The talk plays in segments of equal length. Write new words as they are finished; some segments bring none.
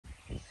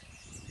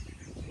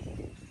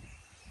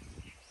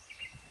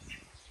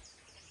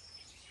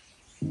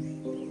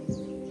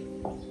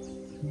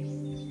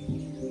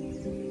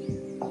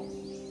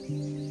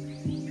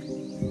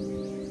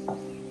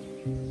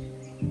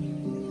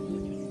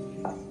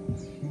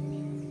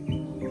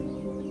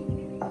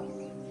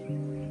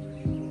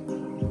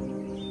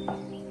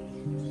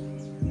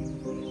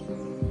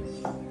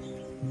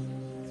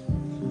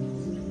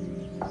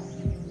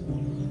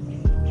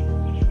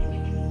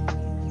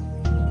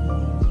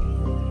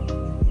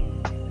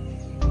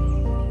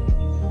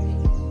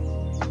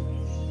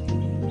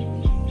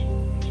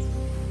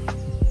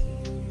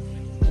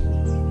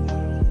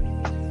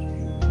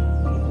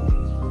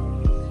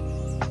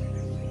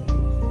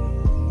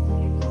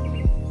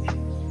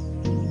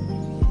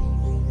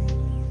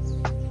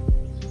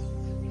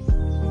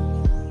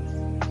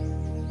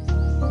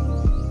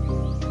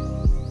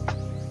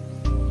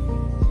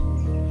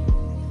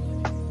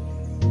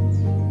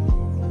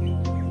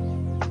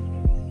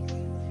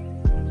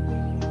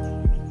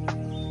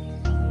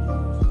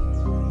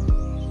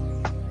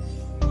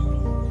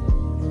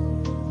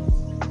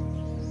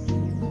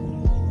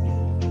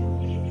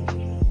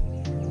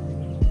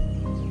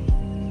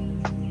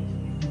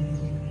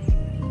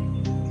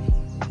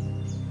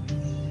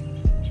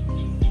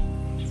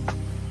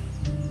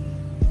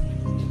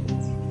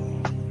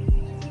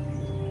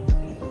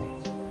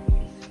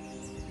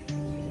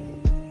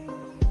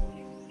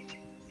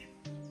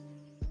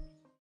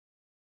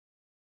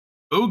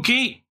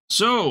Okay,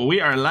 so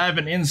we are live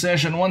and in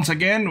session once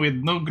again with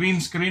no green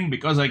screen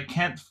because I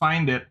can't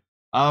find it.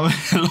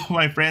 Hello,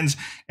 my friends,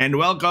 and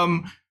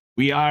welcome.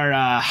 We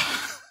are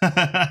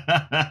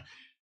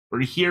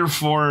we're here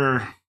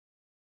for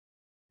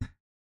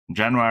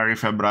January,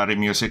 February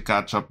music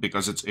catch up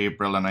because it's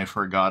April and I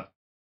forgot.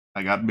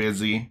 I got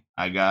busy.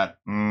 I got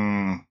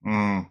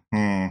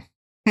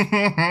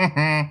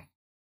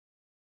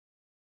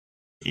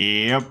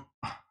Yep.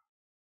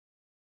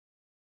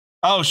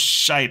 Oh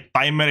shite!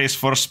 Timer is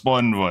for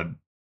Spawnwood.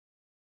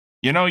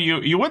 You know,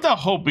 you would have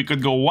hoped we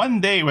could go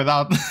one day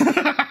without.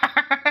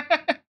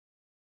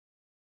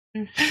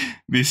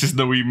 This is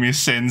the We Miss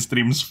Sen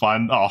Streams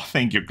fun. Oh,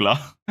 thank you, Kla.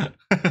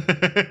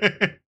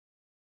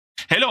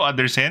 Hello,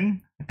 other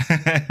Sen.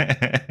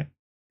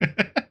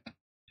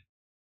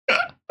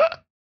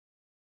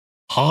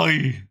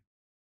 Hi.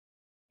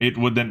 It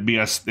wouldn't be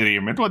a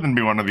stream. It wouldn't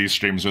be one of these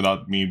streams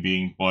without me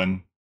being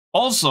fun.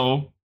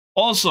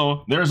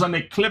 Also, there's an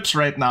eclipse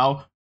right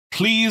now.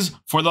 Please,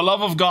 for the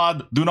love of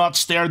God, do not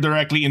stare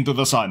directly into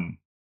the sun.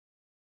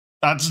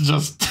 That's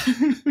just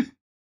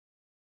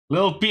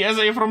little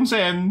PSA from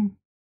Sen.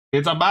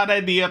 It's a bad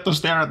idea to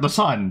stare at the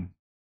sun.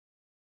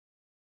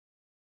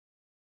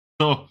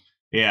 So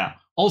yeah.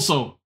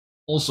 Also,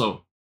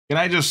 can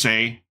I just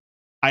say,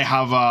 I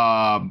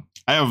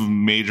have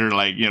major,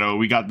 like, you know,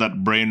 we got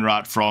that brain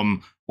rot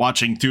from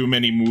watching too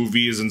many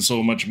movies and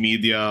so much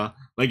media.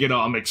 Like, you know,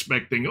 I'm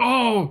expecting,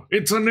 oh,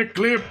 it's an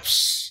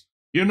eclipse.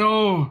 You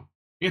know,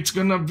 it's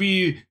gonna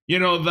be, you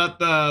know,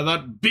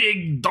 that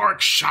big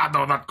dark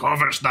shadow that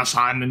covers the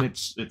sun, and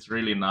it's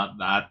really not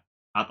that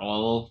at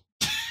all.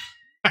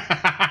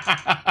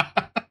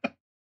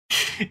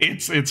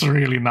 It's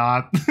really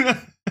not.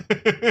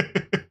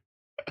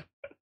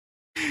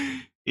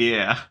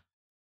 Yeah.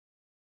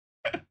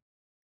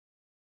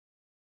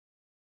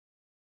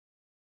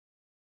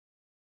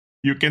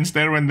 You can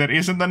stare when there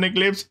isn't an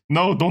eclipse?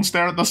 No, don't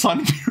stare at the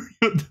sun,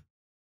 period.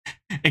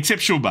 Except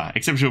Shuba.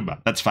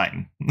 That's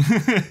fine.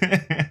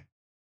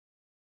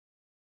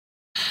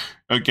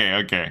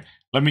 Okay.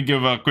 Let me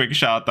give a quick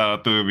shout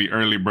out to the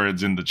early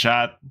birds in the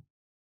chat.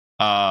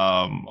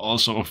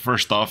 Also,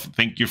 first off,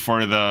 thank you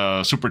for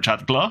the super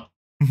chat claw.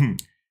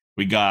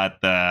 We got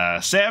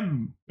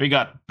Seb, we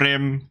got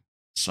Prim,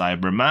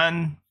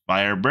 Cyberman,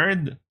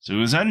 Firebird,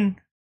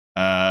 Susan,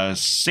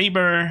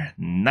 Saber,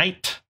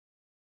 Knight.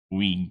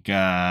 We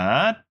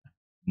got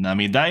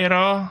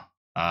Namidairo,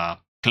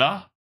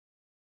 Kla.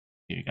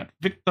 We got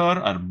Victor,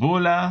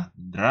 Arbula,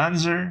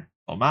 Dranzer,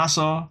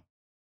 Tomaso,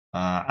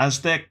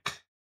 Aztec.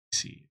 Let's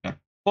see, we got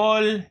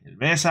Paul,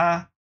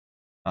 Elvesa,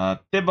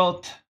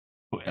 Tybalt.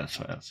 Who else?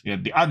 We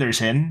got the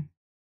others in.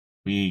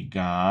 We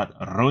got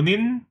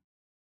Ronin,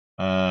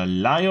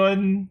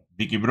 Lion,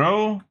 Vicky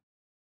Bro.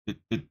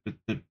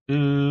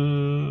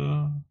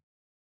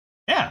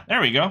 Yeah, there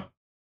we go.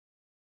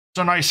 It's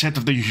a nice set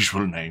of the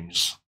usual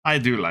names. I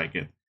do like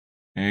it.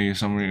 Hey,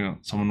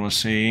 someone was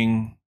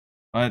saying,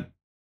 what?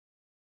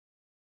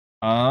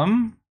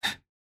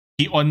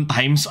 He on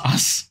times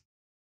us.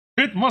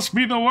 It must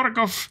be the work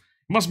of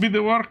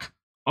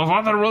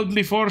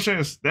otherworldly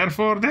forces.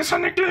 Therefore, there's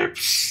an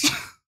eclipse.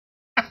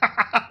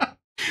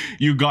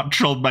 You got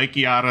trolled by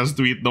Kiara's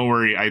tweet. Don't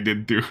worry, I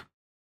did too.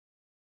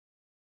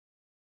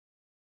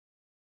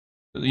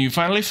 You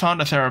finally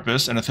found a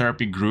therapist and a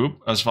therapy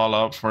group as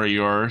follow-up for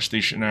your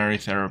stationary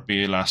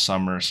therapy last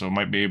summer, so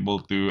might be able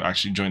to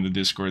actually join the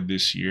Discord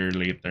this year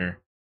later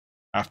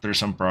after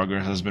some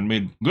progress has been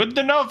made. Good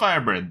to know,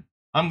 Firebird.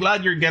 I'm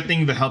glad you're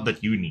getting the help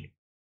that you need.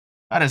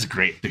 That is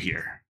great to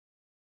hear.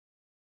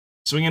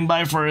 Swinging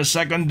by for a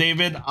second,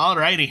 David.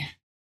 Alrighty.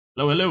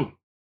 Hello.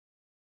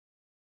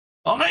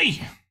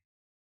 Okay.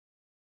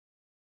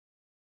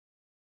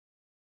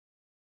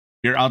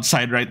 You're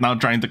outside right now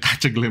trying to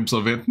catch a glimpse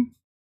of it.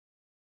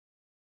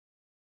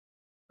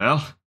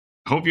 Well,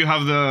 hope you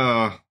have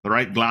the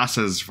right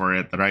glasses for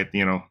it, the right,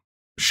 you know,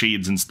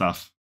 shades and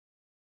stuff.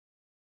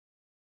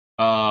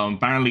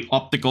 Apparently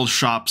optical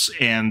shops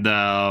and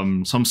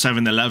some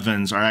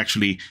 7-Elevens are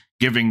actually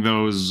giving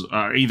those,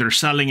 either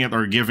selling it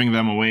or giving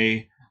them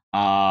away.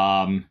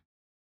 Yeah.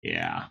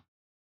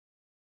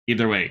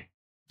 Either way,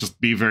 just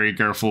be very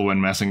careful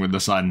when messing with the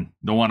sun.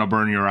 Don't want to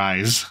burn your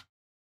eyes.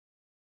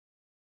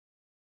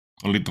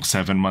 Only took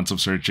 7 months of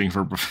searching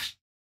for...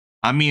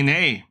 I mean,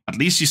 hey, at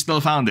least you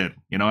still found it.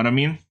 You know what I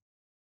mean?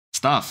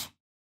 Stuff.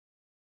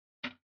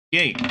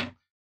 Yay.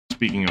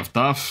 Speaking of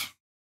tough,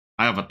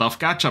 I have a tough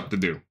catch-up to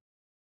do.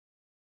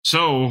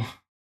 So,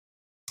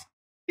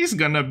 we're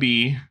gonna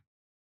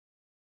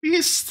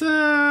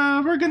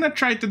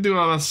try to do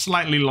a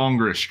slightly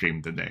longer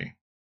stream today.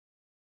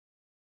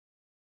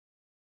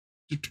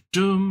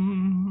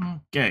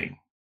 Okay.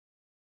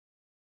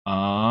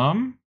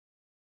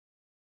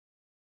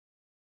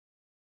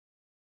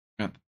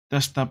 Got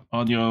desktop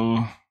audio.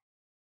 Let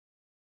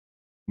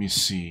me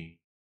see.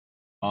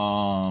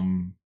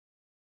 The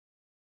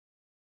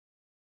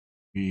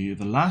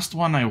last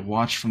one I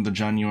watched from the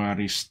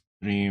January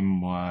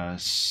stream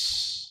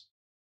was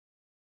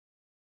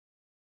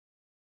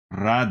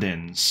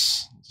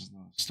Radens,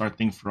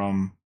 starting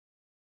from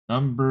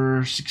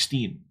number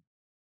 16.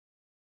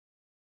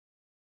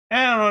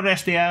 Hello,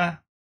 Restia.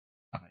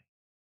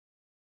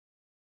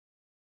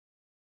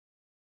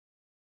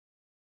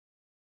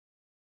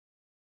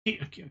 Okay.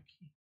 Okay.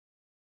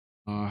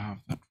 I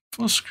have that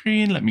full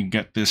screen. Let me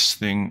get this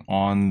thing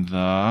on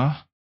the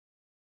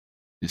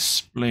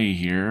display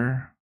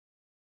here.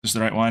 Is this the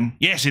right one?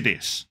 Yes, it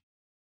is.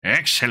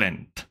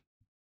 Excellent.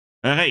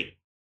 Okay.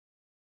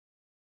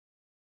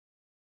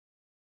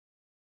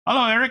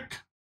 Hello, Eric.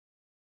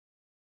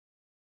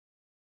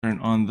 Turn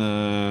on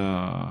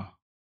the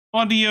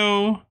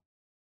audio,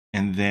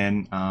 and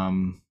then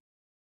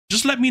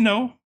just let me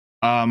know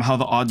how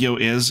the audio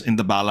is in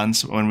the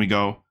balance when we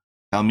go.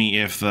 Tell me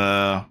if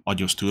the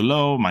audio's too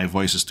low, my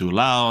voice is too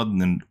loud,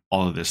 and then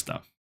all of this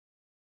stuff.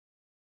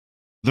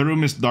 The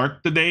room is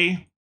dark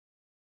today.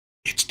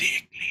 It's the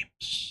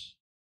eclipse.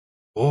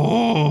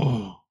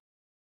 Oh.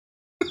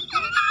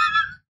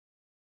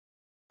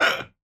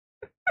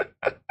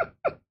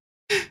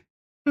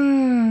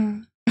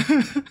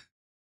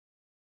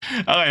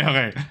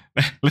 Okay.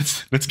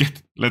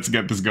 Let's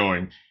get this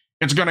going.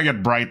 It's gonna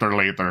get brighter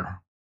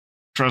later.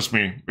 Trust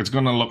me, it's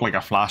gonna look like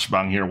a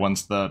flashbang here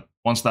once that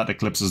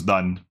eclipse is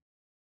done.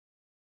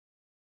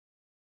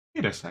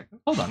 Wait a second.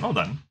 Hold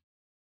on.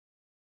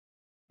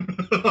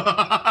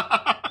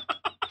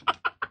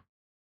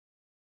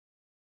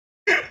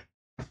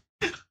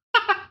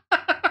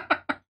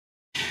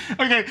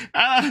 Okay,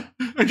 I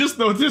just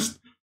noticed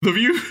the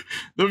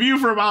view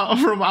from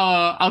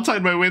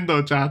outside my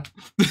window, chat.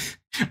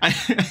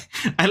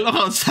 I look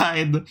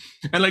outside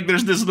and like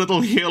there's this little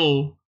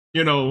hill,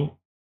 I'm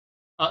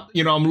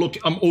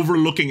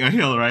overlooking a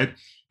hill, right?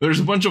 There's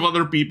a bunch of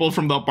other people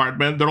from the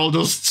apartment. They're all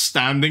just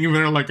standing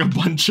there like a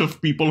bunch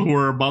of people who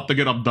are about to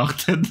get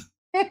abducted.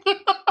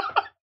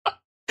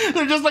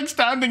 They're just like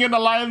standing in a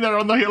line there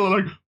on the hill,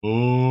 like,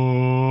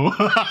 oh.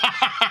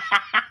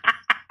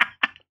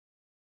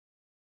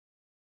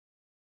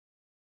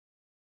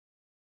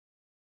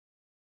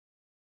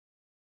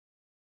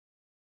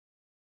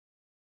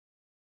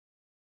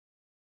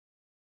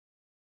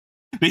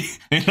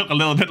 They look a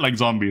little bit like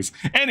zombies.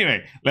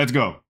 Anyway, let's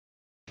go.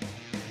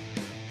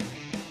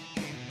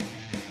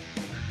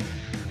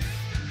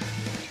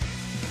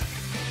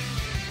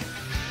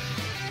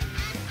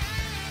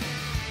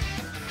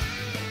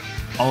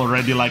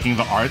 Already liking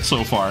the art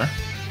so far.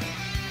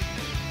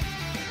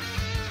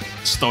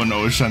 Stone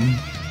Ocean.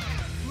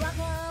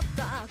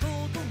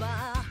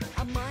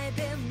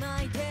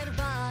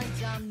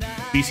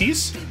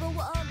 PCs?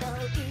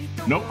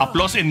 No,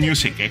 applause in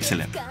music.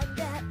 Excellent.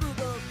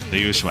 The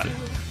usual.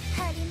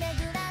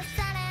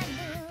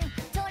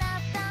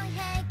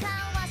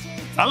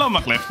 Hello,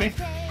 McLefty.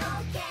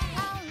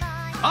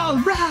 All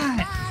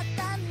right.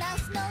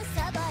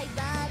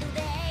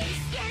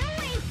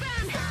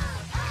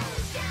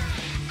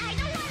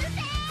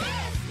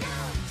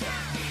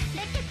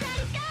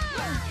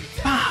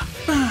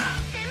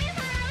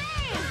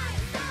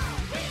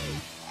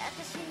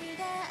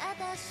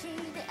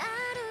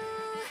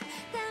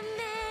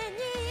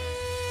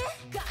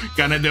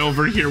 Canada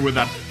over here with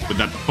that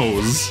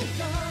pose.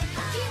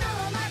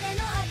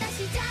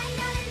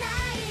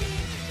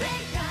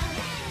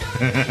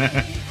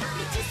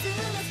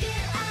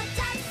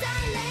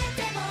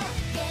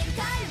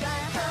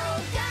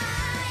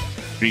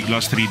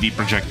 Regloss 3D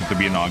projected to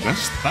be in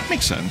August. That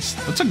makes sense.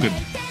 That's a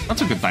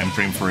good time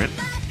frame for it.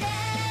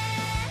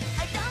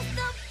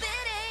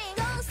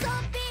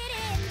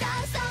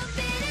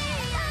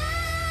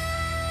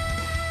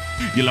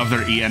 You love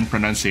their EN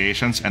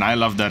pronunciations, and I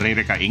love the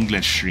Rereka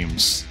English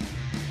streams.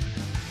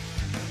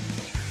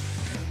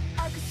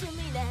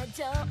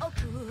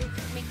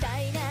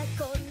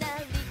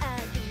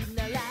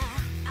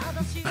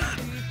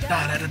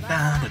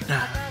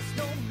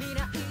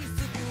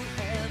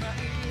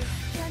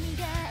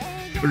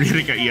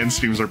 Rereka EN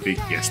streams are peak.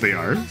 Yes, they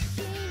are.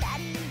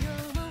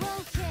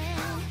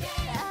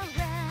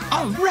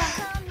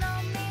 Alright!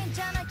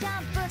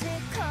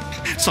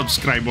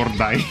 Subscribe or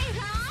die.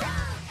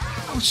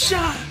 Oh,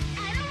 shot!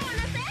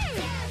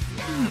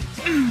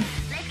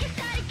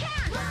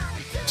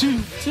 2,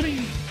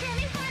 3.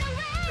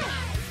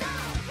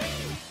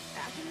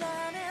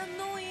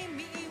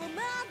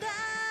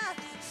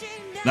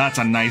 That's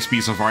a nice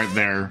piece of art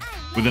there,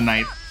 with the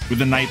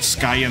night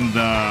sky and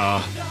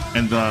the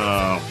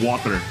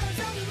water.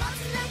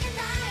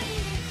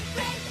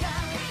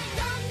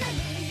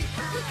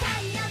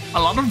 A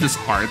lot of this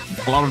art,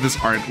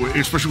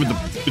 especially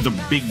with the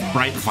big,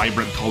 bright,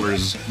 vibrant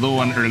colors, the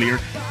one earlier,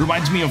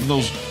 reminds me of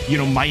those,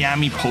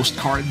 Miami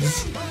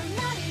postcards.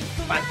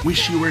 I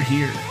wish you were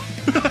here.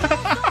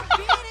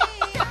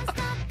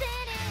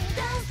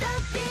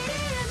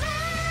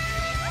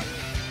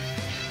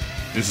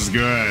 This is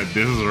good.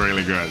 This is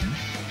really good.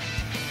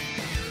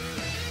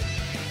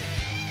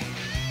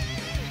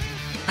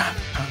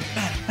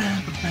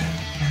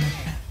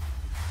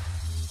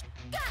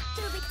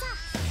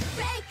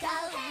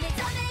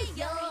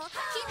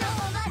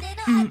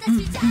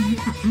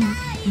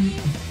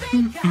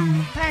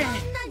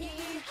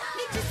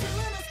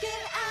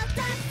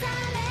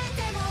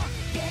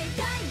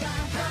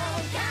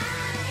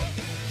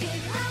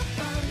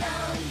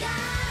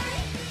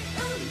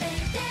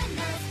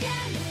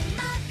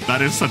 That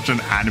is such an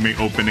anime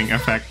opening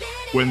effect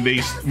when they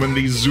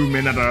zoom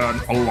in at an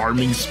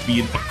alarming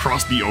speed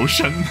across the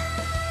ocean.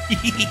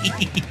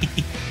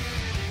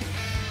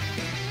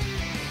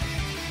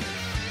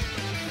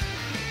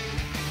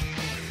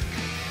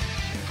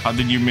 How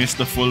did you miss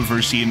the full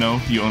Versino?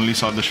 You only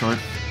saw the short.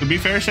 To be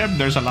fair, Seb,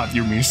 there's a lot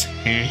you miss.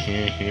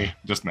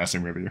 Just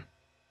messing with you.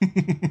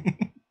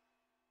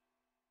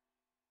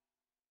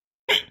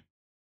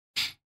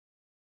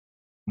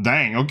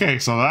 Dang, okay,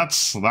 so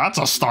that's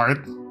a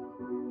start.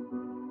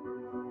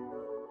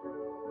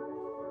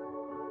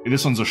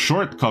 This one's a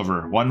short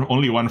cover,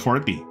 only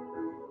 140.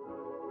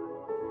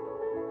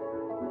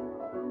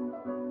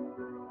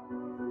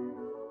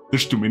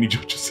 There's too many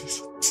JoJo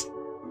seasons.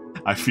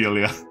 I feel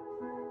ya.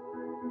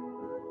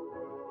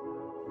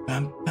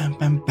 Bam, bam,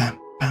 bam, bam,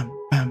 bam,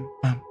 bam,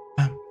 bam,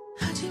 bam.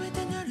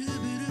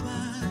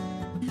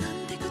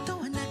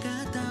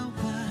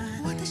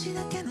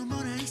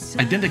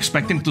 I didn't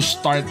expect him to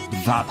start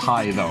that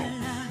high though.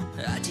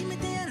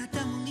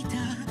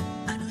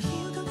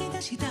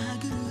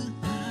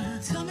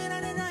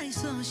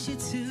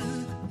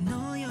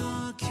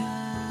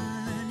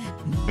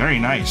 Very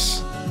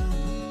nice.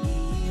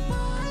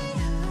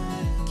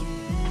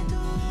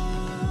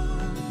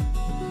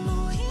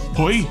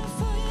 Hoi!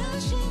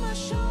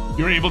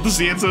 You were able to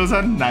see it,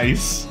 Susan?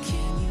 Nice.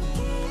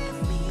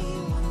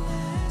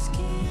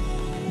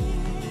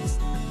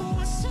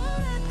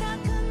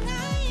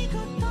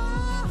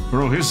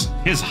 Bro,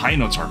 his high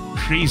notes are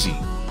crazy.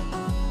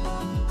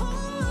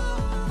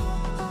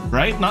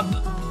 Right?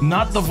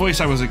 Not the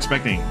voice I was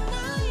expecting.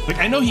 Like,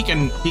 I know he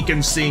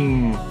can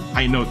sing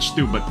high notes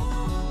too, but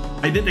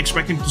I didn't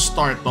expect him to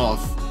start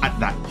off at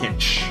that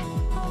pitch.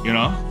 You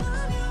know?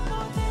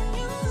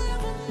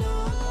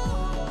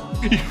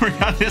 You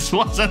forgot this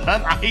wasn't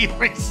an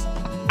iris.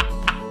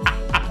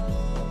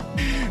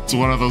 It's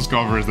one of those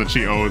covers that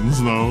she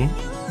owns, though.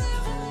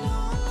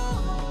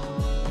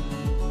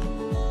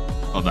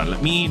 Hold on,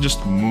 let me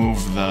just move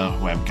the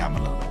webcam a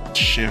little bit.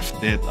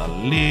 Shift it a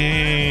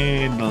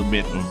little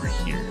bit over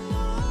here.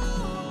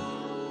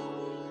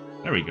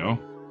 There we go.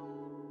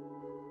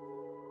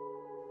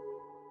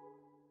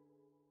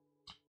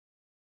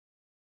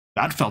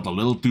 That felt a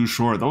little too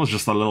short. That was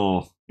just a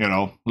little, you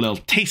know, a little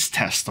taste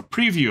test, a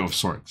preview of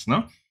sorts,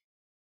 no?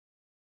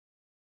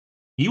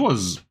 He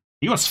was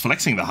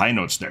flexing the high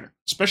notes there,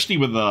 especially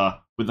with the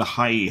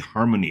high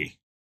harmony.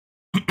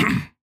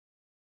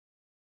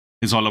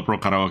 His Holo Pro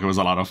karaoke was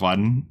a lot of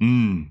fun.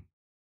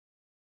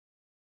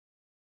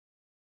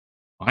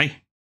 Okay,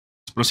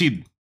 let's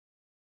proceed.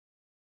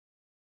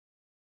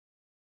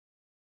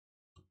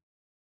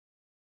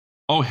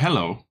 Oh,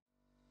 hello.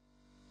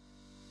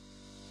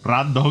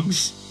 Rat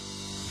dogs.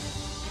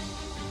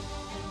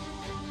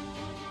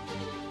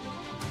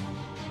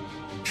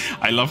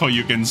 I love how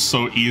you can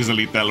so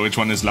easily tell which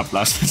one is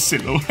Laplace's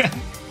silhouette.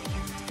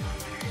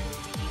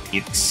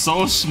 It's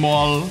so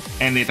small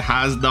and it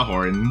has the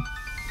horn.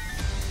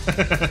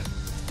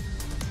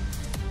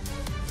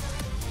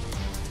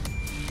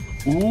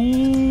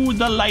 Ooh,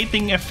 the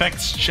lighting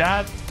effects,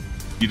 chat.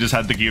 You just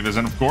had to give this,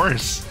 and of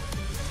course.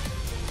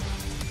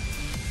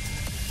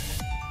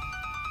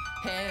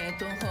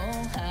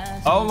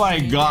 Oh my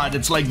god,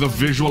 it's like the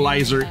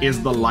visualizer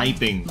is the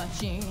lighting.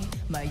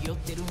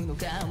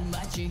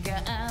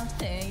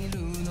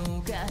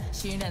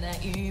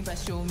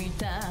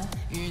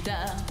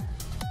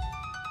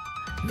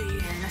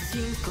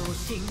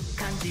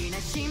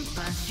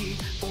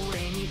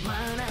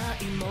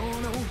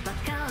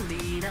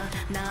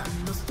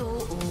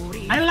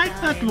 I like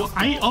that.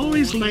 I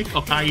always like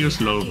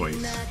Okayu's low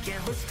voice.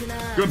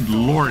 Good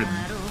lord.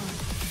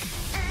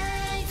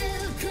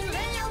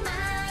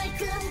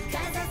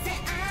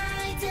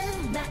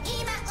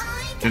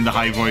 And the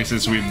high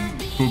voices with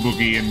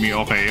Fubuki and me.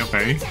 Okay,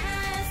 okay.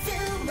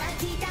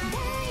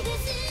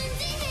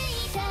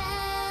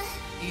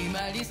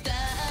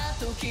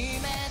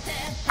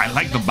 I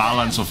like the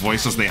balance of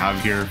voices they have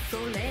here.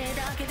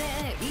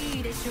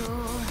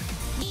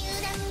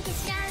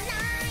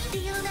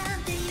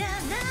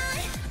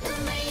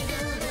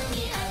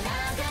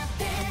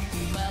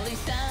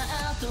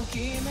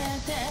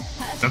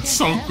 That's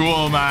so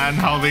cool, man,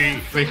 how they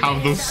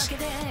have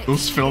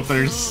those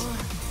filters.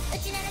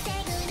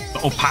 The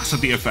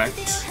opacity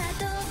effects.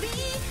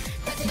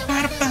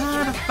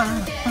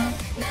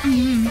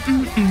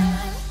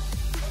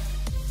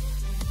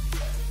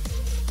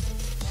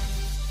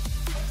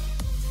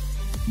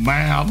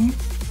 Man.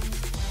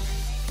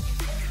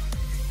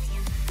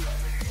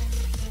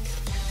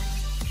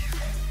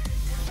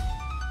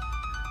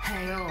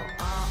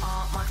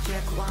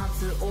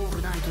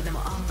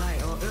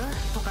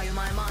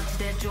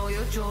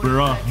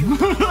 Bruh.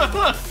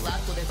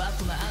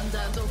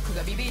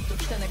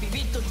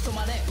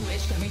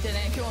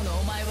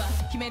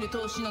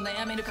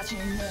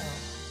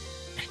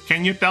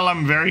 Can you tell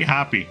I'm very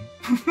happy?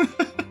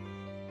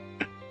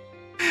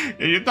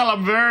 Can you tell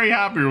I'm very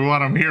happy with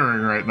what I'm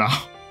hearing right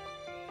now?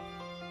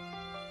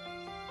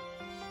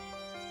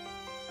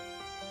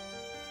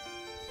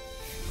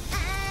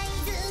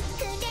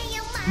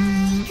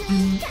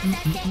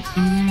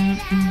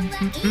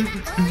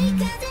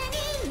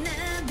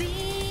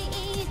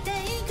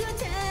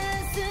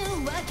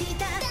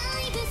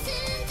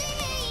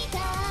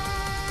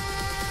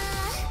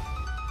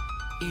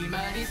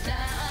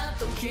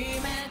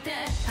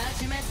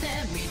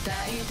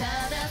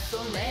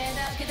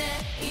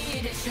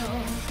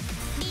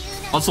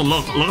 Also,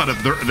 look at it.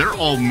 They're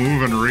all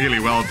moving really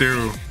well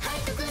too.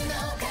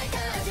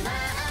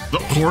 The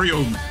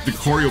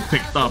choreo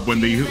picked up when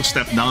they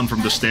stepped down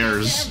from the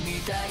stairs.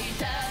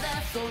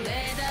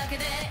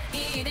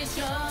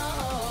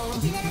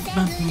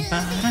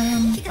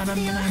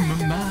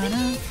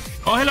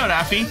 Oh, hello,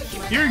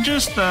 Rafi. You're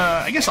just,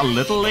 I guess, a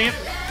little late.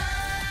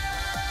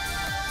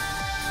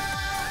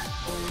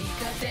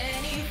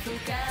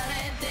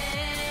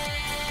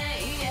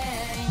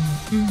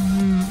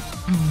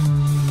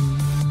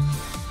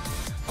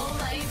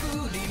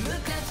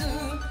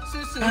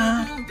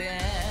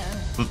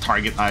 The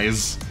target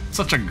eyes.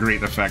 Such a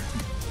great effect.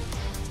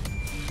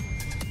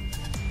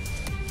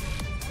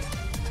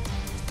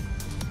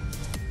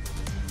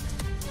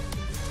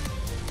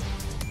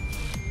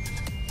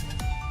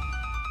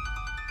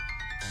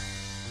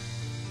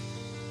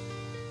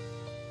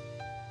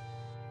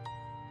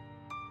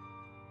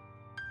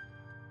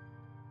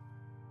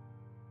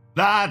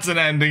 That's an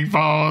ending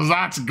pose.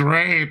 That's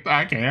great.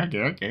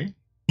 Okay.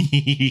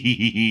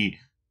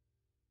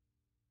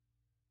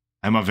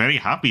 I'm a very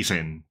happy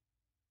Sin.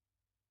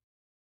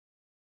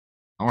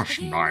 Oh,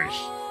 nice.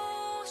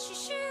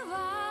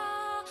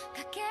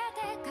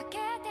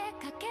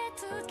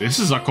 This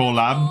is a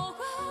collab.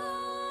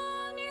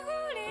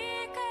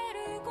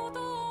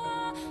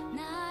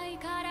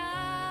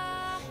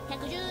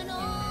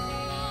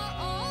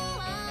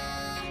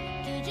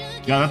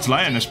 Yeah, that's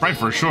Lioness Pride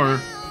for sure.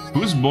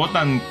 Who's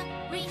Botan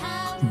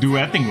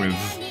duetting with?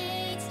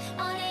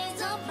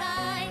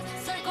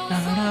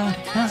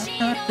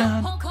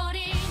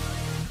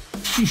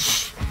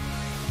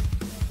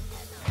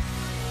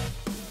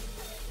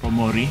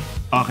 Omori?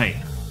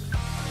 Okay.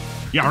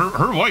 Yeah,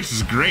 her voice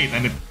is great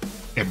and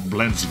it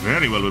blends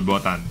very well with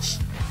Botan's.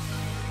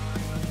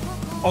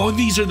 Oh,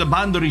 these are the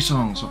Bandori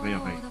songs. Okay.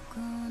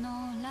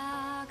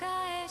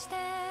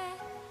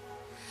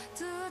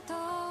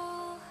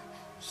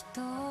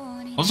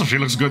 Also, she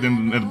looks good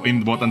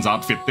in Botan's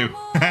outfit too.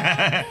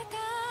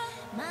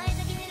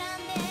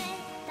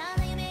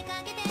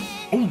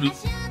 Oh,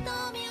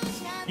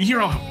 you hear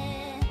how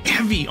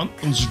heavy on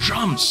those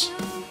drums.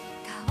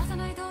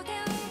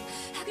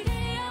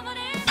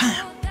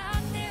 Bam.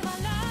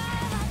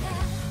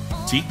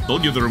 See,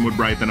 told you the room would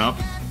brighten up.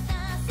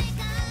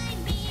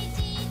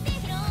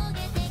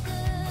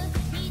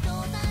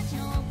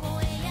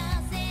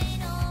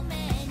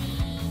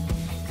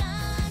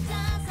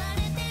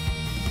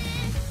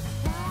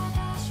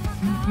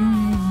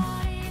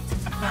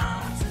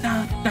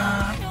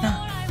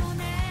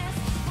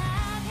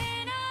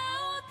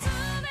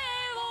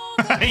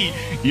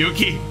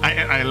 Yuki,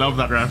 I love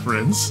that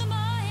reference.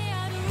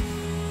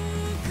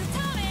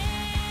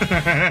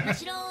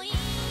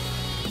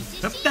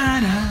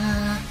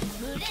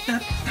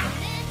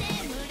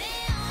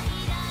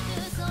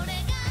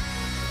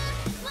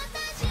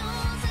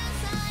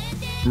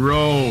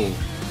 Bro,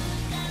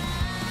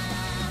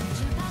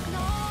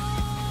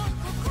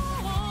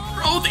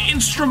 the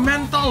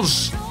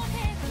instrumentals.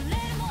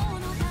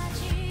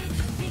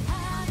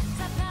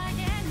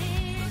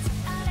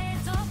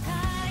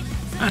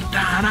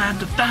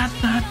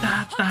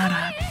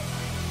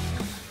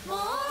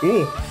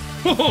 Oh.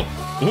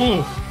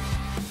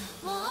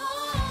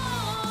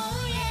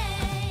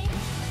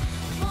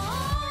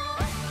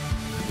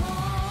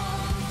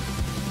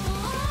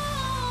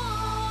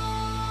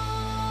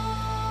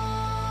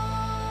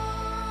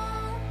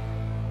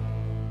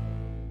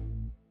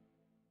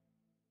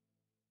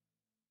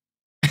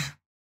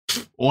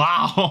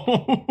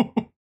 Wow.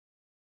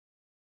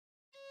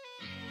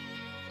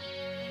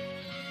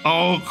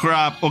 Oh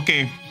crap.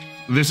 Okay.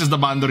 This is the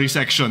Bandori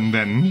section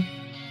then.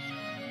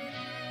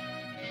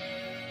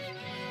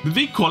 Did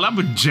they collab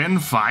with Gen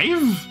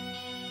 5?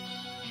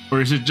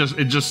 Or is it just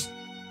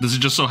does it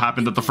just so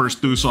happen that the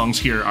first two songs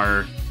here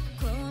are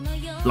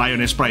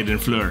Lioness Pride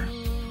and Fleur?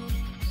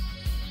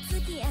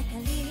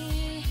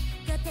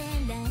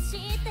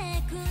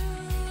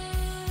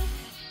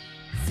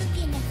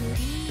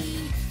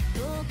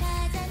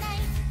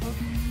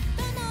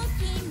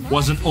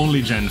 Wasn't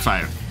only Gen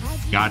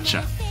 5.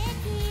 Gotcha.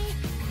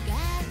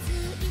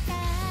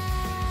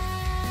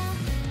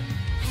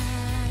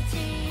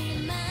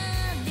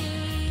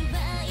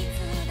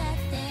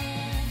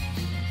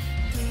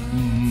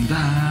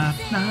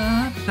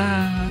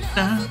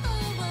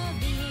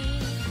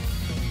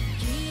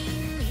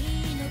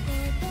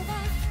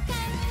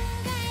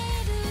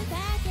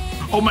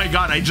 Oh my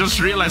god, I just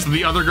realized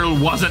the other girl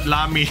wasn't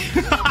Lami.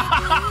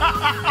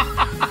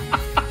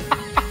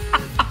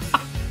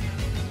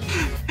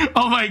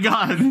 Oh my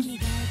god.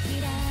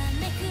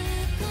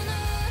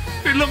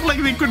 They look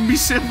like they could be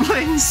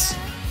siblings.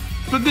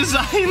 The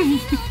design.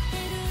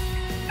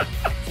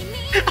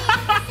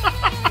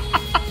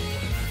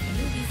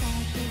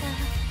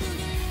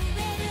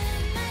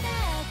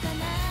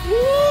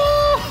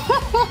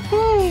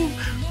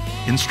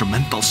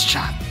 instrumentals,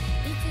 chat.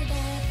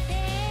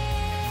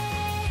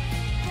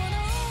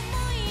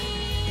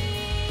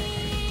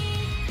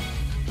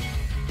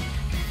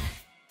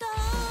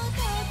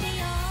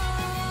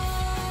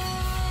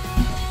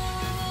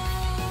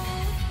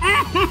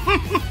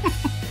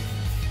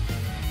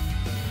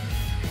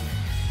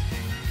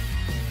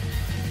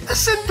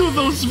 Listen to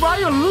those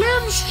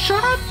violins,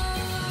 chat.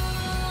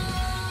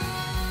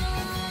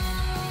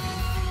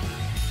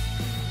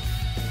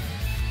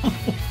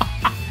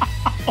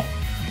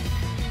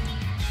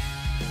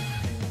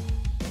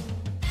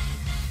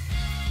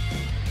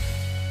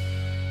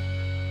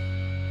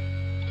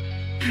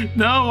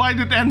 No, why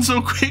did it end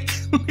so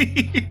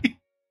quickly?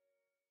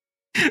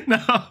 No,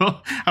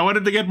 I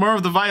wanted to get more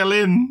of the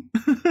violin.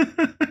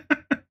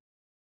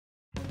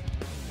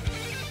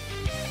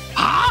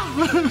 Ah!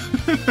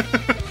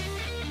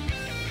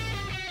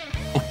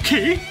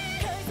 Okay.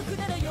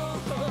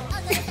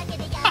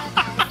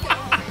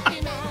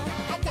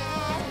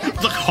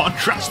 The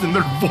contrast in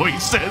their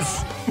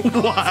voices.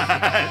 What?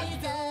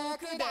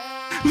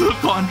 The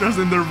contrast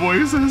in their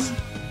voices.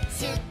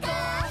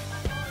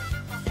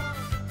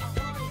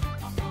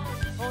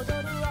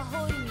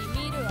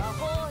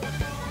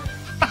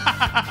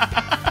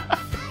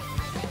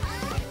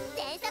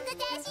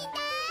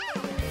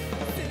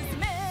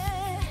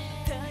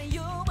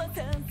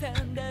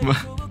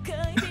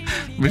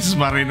 Mrs.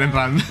 Marin and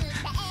Ran,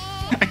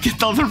 I can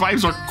tell their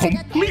vibes are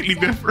completely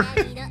different.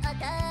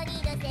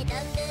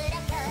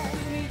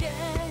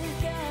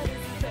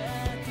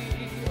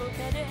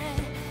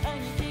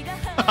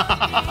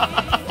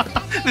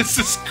 This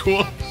is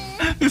cool.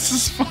 This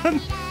is fun.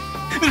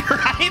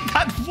 Right?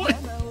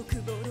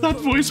 That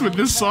voice with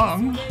this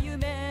song.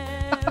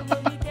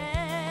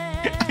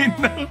 I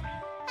know.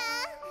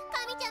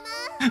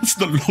 It's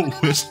the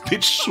lowest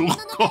pitch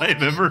suko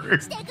I've ever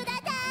heard.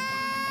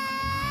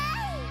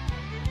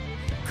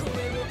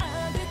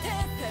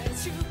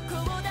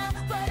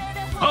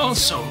 Oh,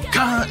 so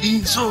kai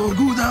so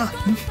guda.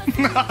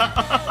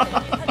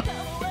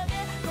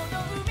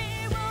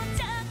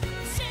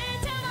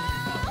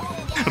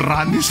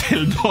 Ran is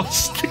held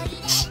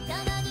hostage.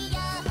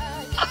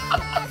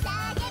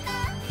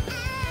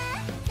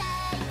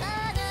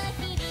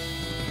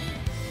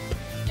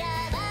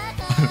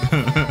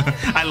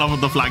 I love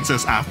what the flag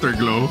says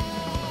Afterglow.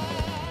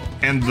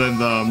 And then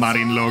the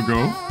Marine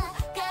logo.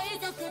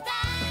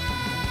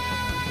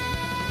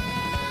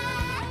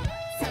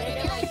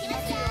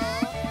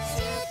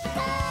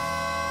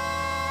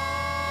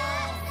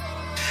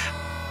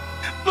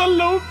 The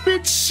low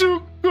pitch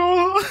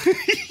suko.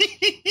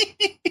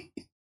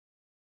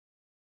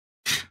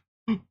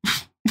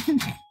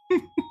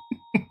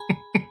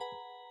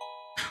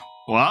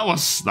 Well,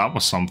 that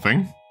was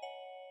something.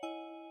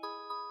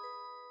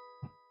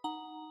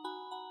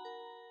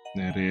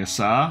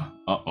 Neresa.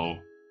 Uh-oh.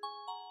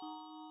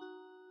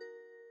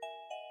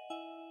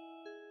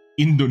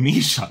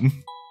 Indonesian?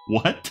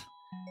 What?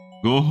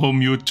 Go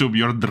home, YouTube,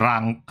 you're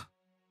drunk.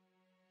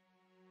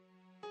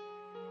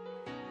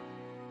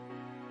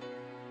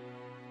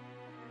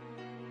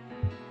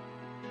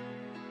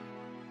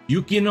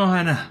 Yuki no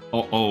Hana.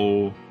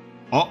 Uh-oh.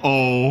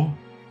 Uh-oh.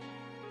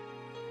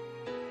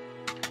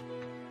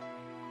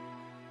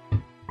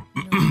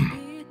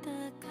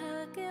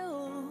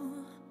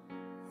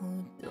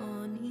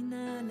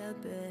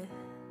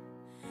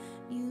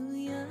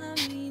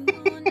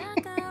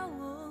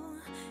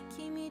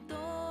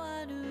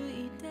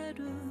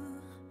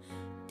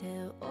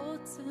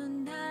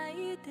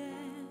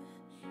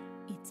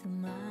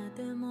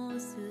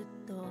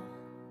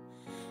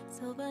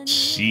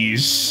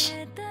 Jeez.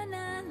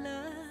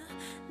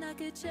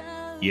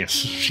 Yes,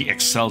 she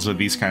excels with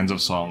these kinds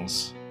of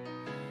songs.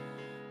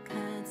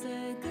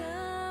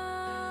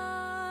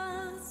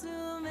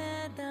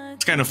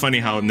 It's kind of funny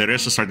how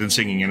Nerissa started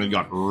singing and it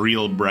got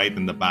real bright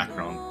in the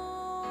background.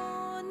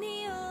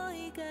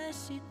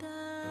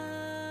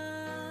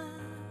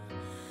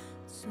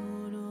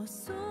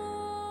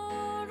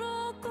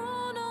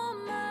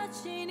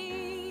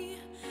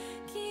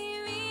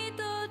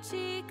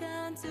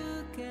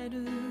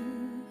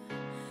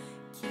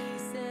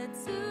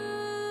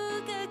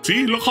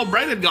 See, look how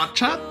bright it got,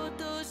 chat.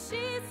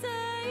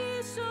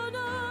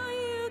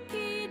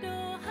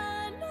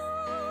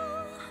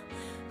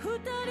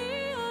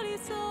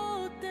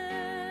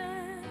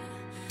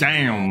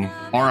 Damn.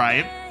 All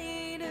right.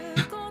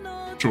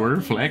 Sure,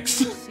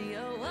 flex.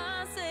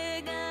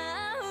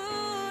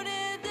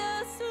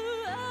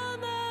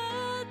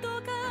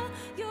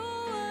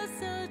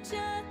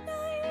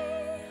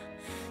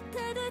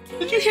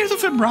 Did you hear the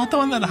vibrato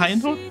on that high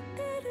note?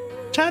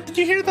 Chat, did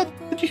you hear that?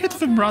 Did you hear the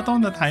vibrato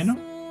on that high note?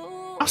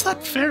 How's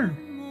that fair?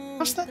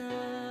 How's that?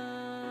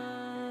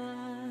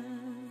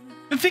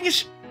 The thing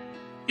is,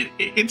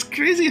 it's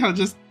crazy how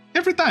just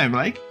every time,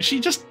 like,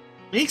 she just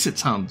makes it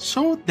sound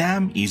so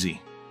damn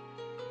easy.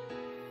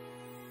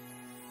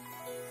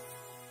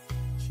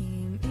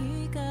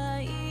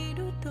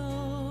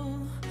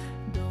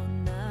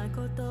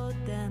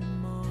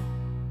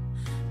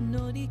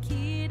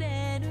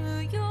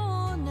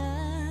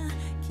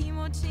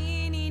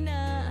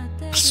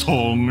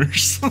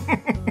 Songers.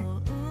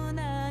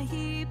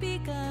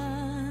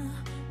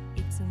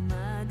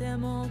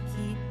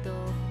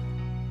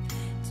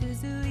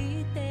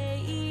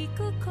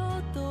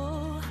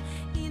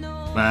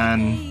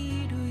 Man,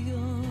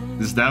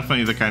 this is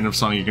definitely the kind of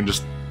song you can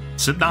just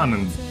sit down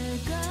and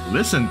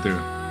listen to.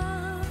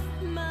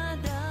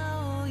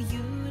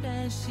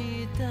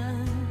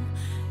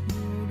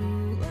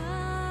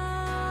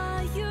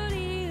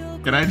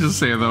 Can I just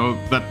say though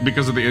that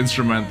because of the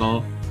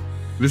instrumental,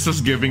 this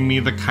is giving me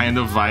the kind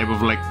of vibe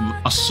of like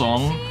a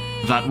song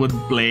that would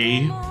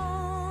play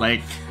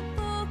like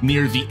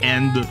near the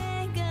end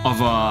of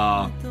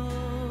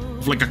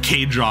like a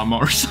K-drama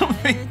or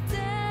something.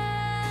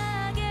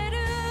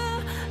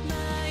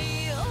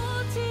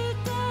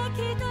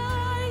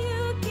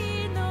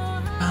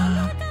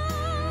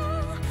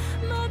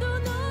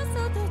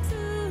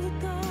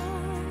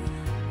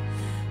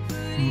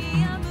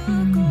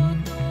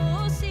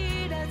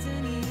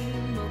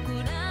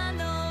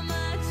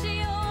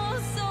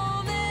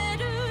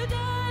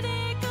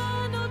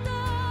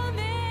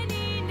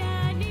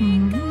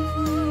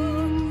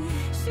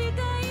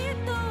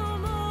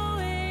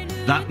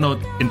 That note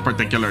in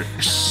particular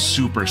is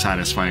super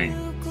satisfying.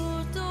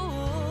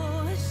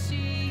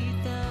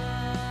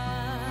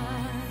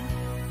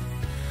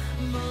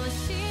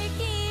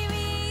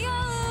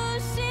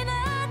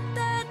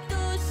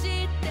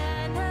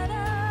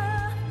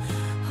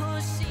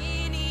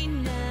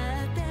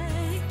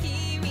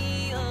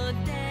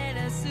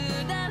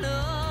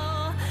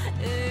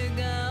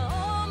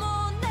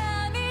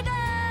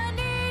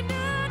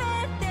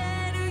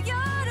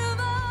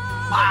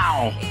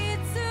 Wow!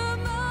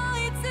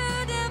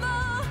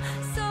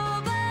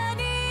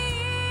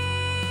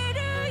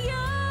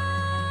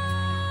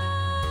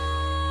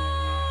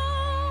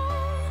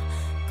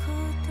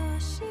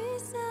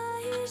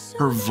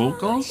 Her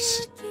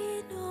vocals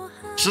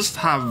just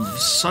have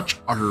such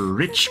a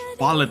rich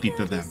quality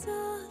to them.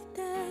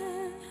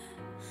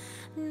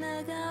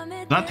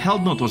 That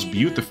held note was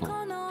beautiful.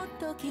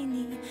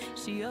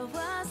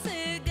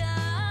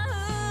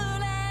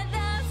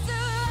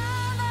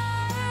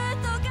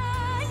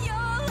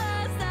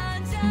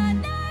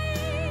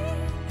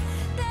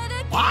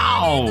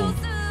 Wow!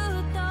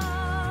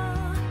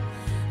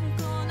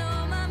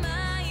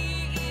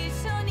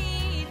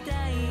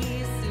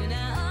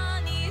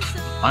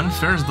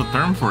 Unfair is the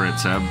term for it,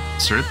 Seb.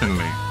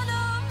 Certainly.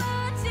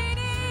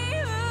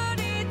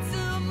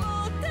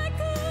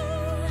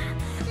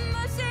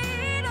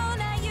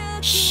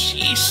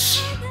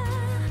 Jeez.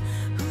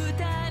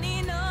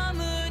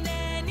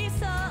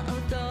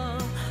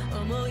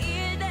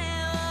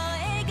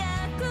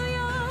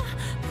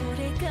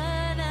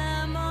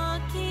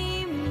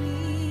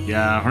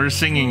 Yeah, her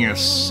singing is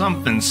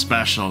something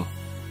special.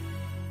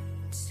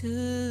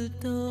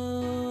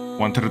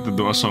 Wanted her to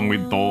do a song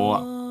with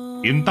Toa.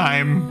 In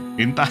time.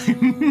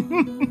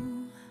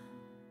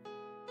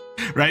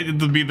 Right?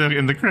 It would be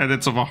in the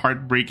credits of a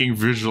heartbreaking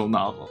visual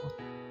novel.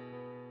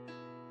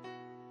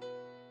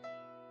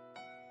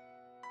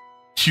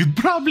 You'd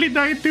probably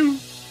die too.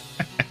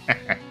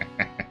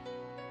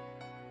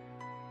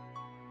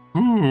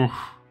 Ooh.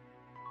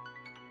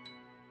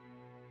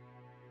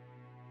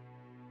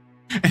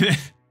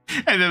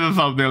 And then the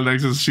thumbnail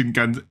next is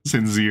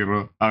Shinkansen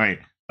Zero. Okay,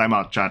 time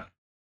out, chat.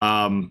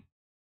 Now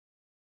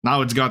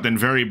it's gotten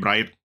very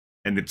bright.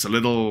 And it's a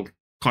little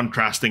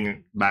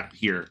contrasting back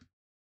here.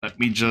 Let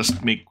me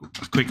just make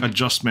a quick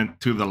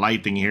adjustment to the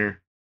lighting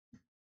here.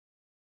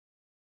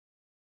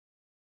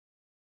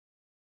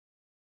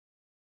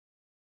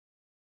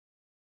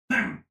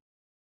 Can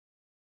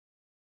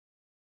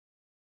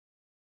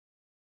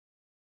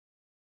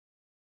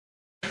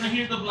I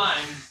hear the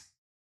blinds?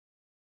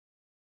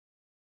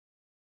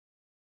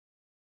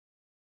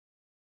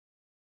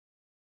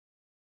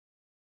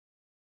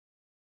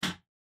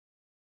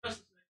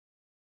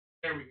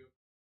 There we go.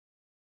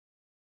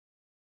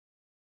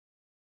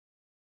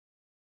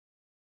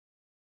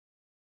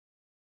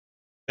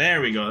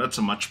 There we go. That's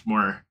a much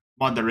more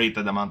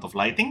moderated amount of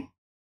lighting.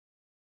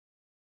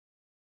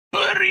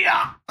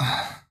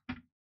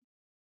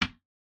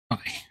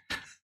 Okay.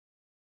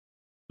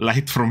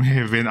 Light from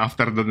heaven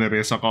after the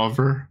Nereza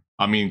cover.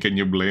 I mean, can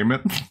you blame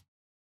it?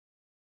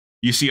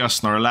 You see a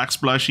Snorlax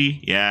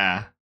plushie?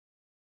 Yeah.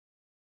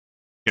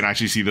 You can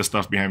actually see the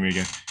stuff behind me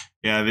again.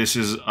 Yeah, this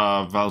is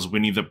Val's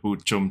Winnie the Pooh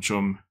Chum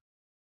Chum.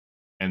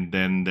 And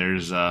then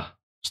there's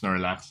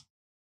Snorlax.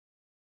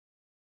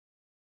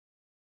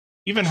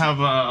 Even have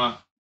I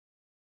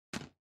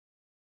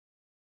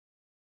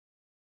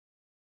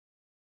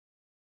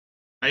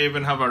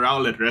even have a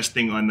Rowlet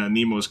resting on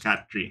Nemo's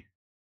cat tree.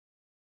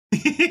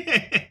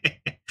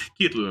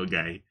 Cute little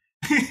guy.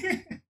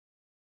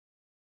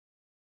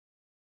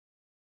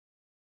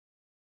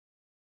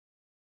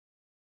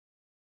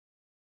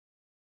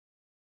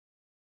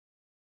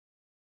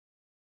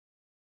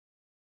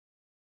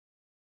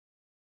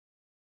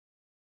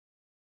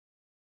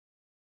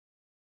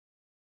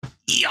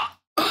 Yeah.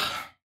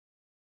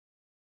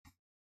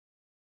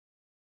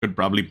 Could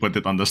probably put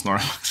it on the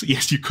Snorlax.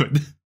 Yes, you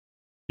could.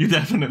 You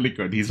definitely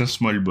could. He's a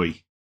small boy.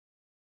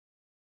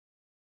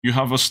 You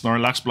have a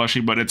Snorlax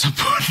plushie, but it's a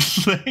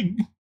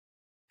bootleg.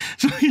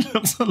 So he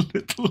looks a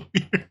little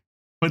weird,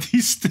 but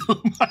he's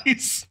still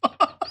nice.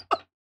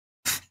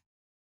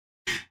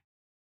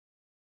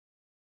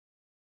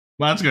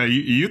 Matsuka,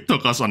 you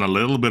took us on a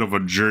little bit of a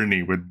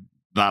journey with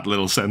that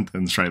little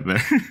sentence right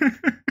there.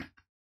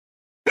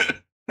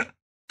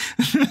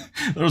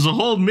 There was a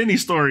whole mini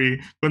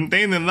story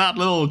contained in that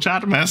little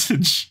chat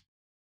message.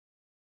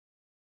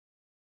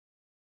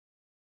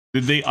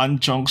 Did they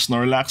unchunk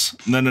Snorlax?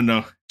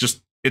 No.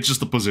 It's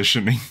just the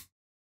positioning.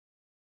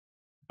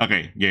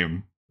 Okay,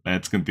 game.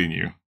 Let's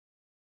continue.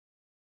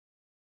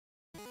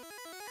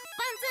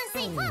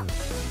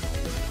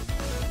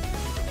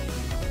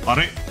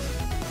 Are?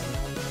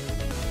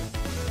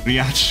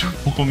 Riacho.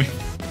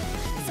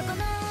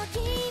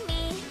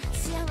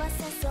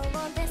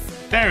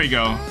 There we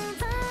go.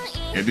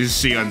 Yeah, this is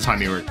Sion's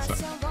Honeywork. So.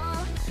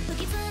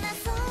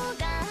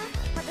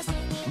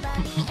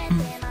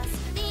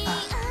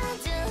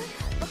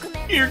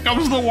 Here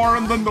comes the war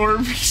on the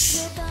normies.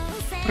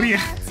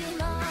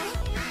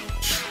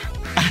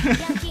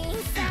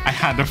 I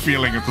had a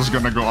feeling it was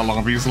gonna go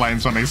along these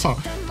lines when I saw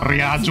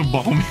Riajo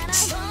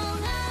Bokomix.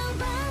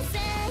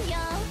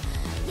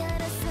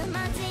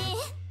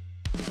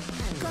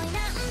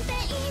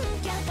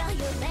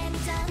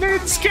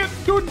 Nerds can't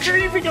go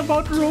dreaming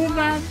about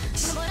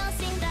romance.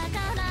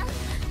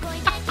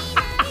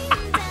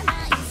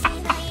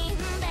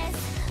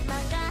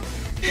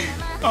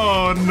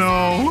 Oh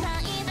no.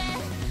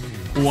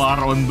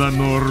 War on the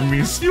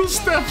normies. You'll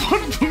step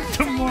on them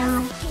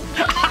tomorrow.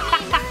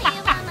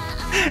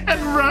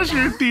 And brush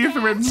your teeth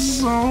with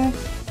soap.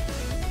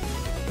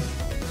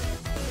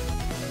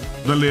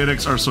 The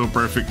lyrics are so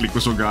perfectly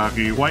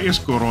Kusugaki. Why is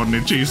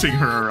Korone chasing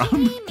her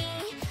around?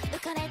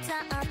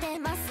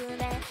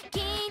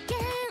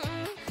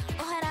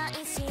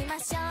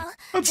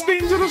 That's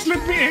dangerous,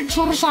 let me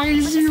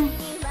exorcise you.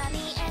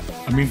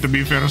 I mean, to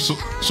be fair,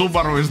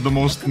 Subaru is the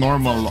most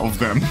normal of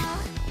them.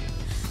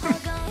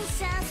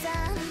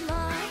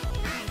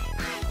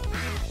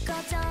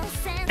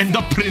 And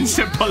the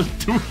principal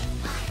too.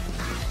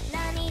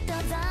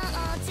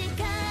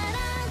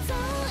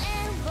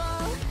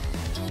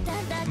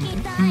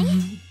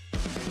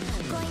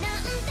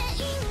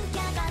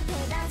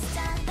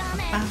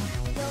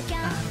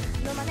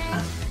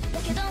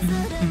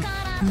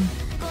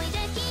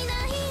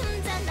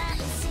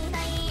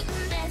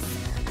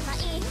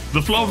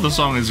 The flow of the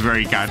song is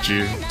very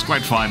catchy. It's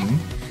quite fun.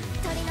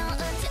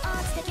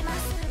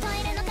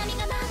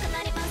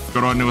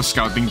 Korone was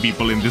scouting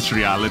people in this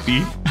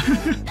reality.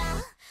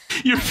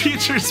 Your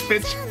future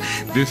speech.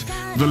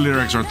 The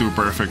lyrics are too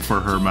perfect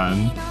for her,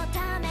 man.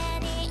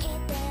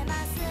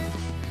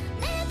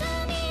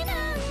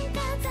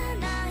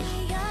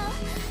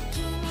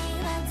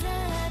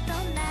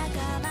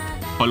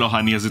 Holo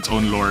Honey has its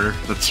own lore.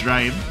 That's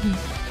right.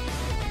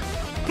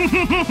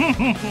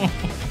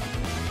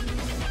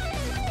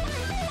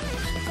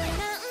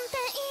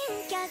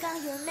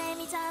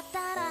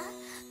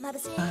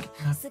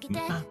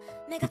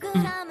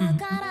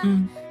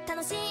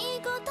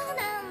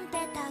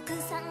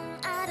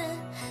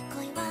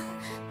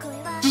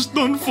 Just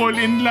don't fall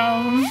in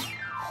love.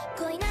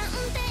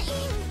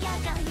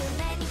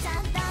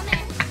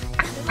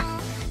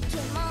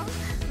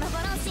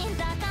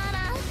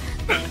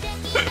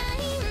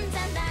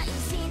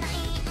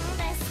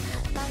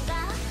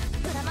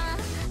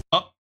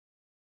 Oh.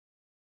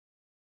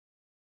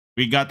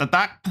 We got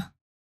attacked.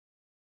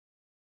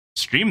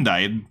 Stream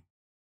died.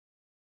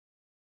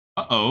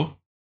 Uh-oh.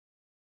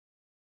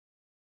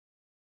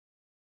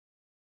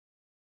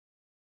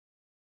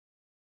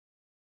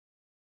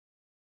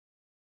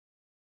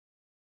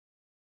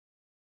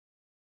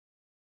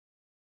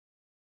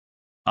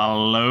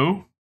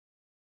 Hello?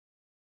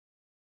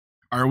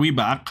 Are we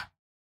back?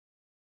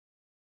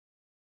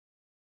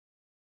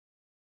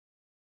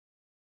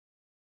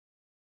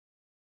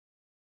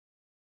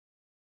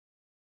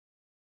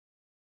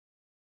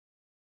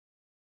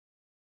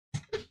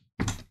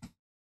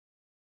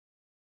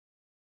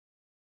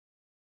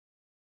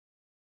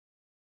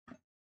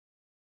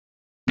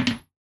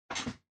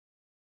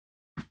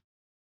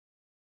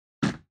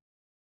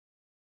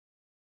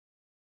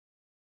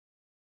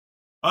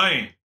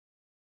 Oi!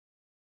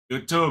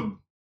 YouTube.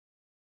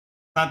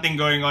 Nothing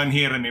going on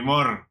here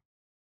anymore.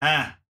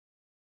 Huh?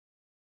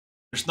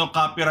 There's no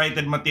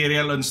copyrighted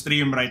material on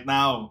stream right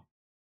now.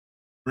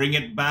 Bring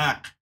it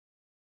back.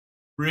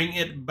 Bring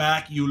it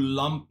back, you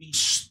lumpy,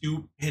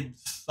 stupid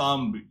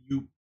thumb.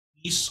 You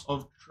piece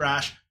of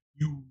trash.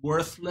 You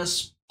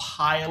worthless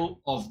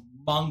pile of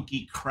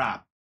monkey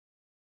crap.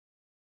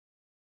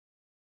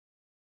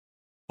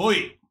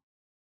 Hoy!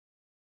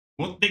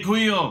 Muntik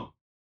huyo!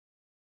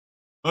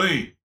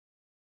 Hoy!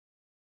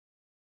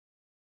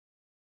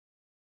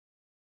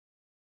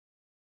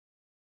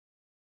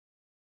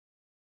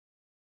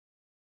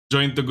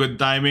 Joined to good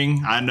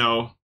timing? I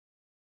know.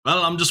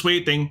 Well, I'm just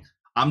waiting.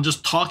 I'm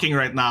just talking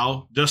right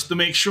now just to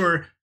make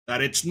sure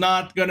that it's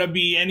not gonna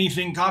be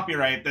anything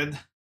copyrighted.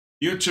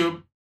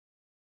 YouTube,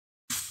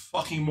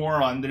 fucking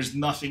moron. There's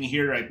nothing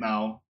here right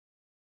now.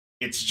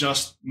 It's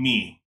just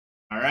me.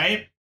 All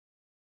right?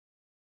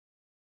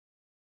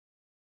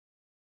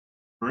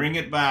 Bring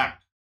it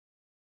back.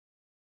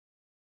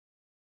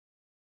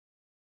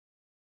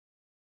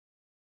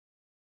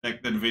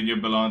 Check that video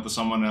belonged to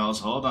someone else.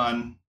 Hold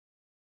on.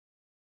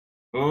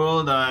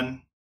 Hold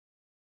on.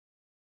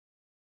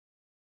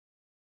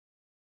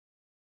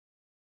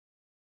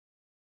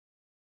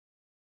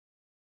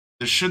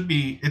 It should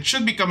be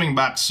coming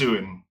back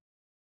soon.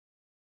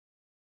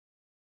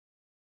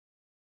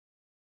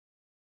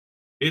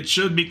 It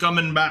should be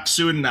coming back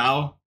soon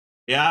now.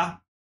 Yeah?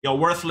 You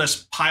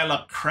worthless pile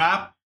of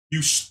crap.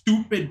 You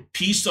stupid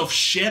piece of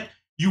shit.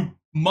 You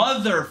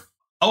mother...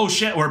 Oh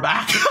shit, we're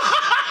back.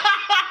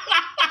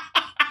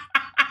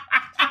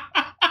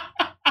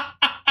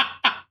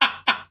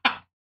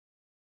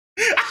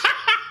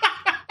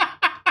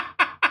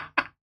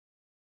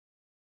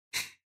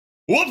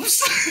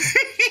 Whoops.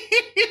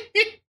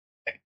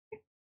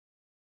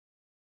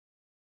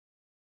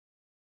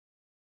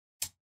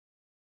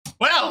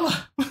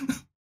 Well,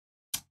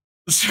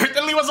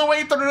 certainly was a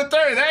way to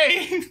return,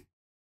 eh?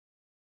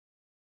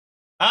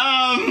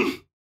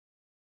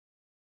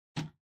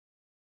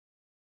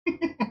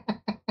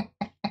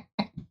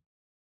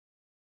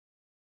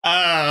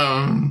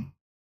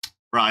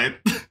 Right.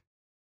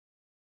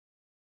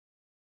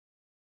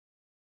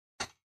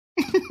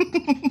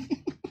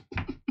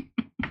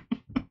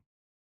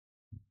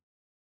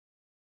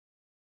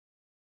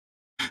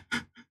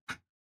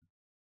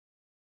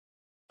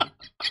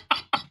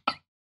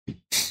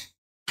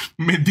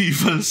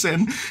 Medieval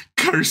Sen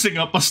cursing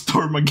up a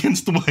storm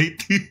against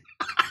Whitey.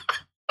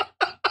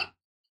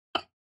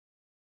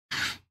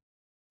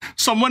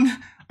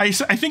 Someone, I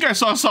think I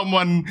saw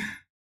someone,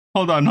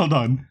 hold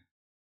on.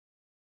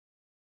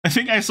 I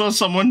think I saw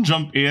someone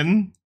jump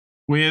in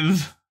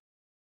with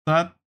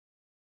that.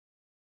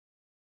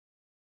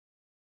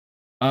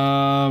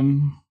 Let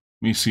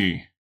me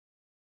see.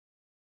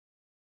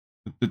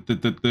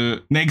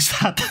 Next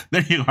hat,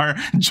 there you are.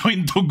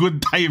 Join to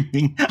good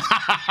timing.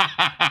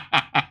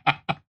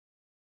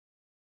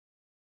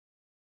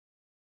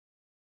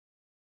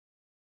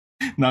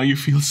 Now you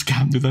feel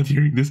scammed without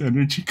hearing this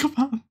energy. Come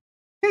on.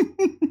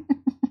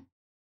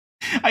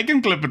 I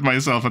can clip it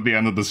myself at the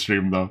end of the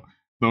stream though.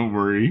 Don't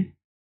worry.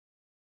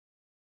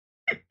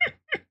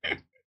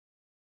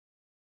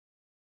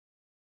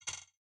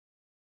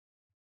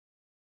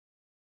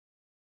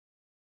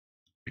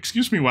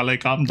 Excuse me while I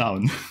calm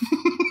down.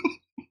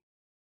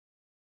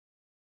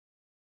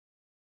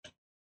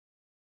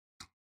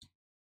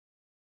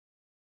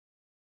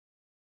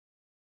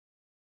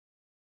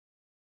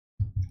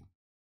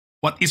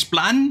 What is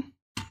plan?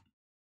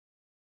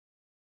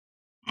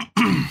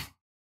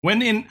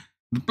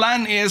 The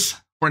plan is,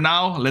 for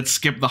now, let's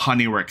skip the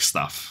honeywork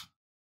stuff.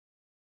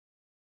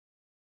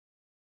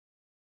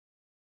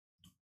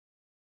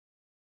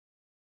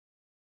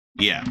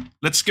 Yeah,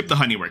 let's skip the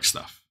honeywork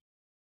stuff.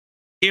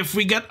 If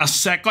we get a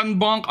second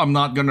bonk, I'm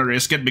not gonna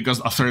risk it because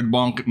a third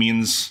bonk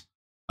means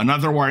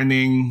another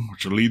warning,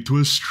 which will lead to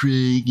a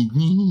string.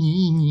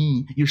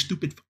 You're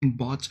stupid fucking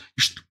bots.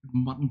 You're stupid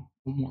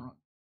moron.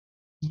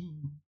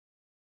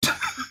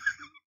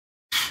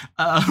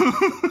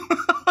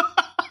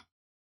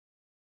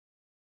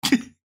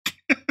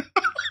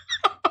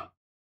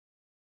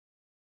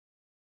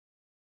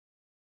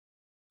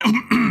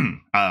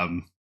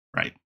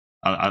 Right.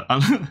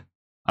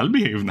 I'll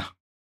behave now.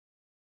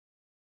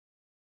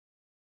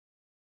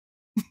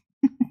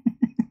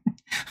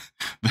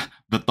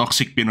 The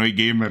toxic Pinoy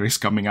gamer is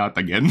coming out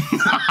again.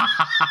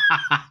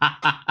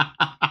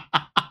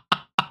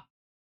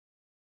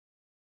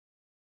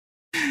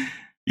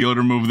 You'll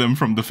remove them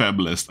from the feb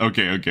list.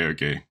 Okay.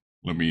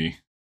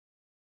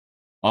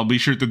 I'll be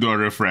sure to do a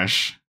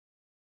refresh.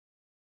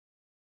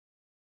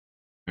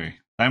 Okay,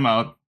 time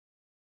out.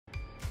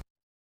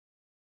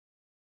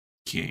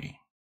 Okay.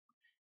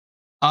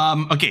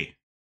 Okay.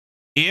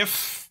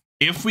 If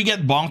we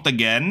get bonked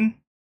again,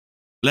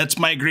 let's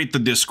migrate to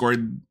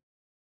Discord,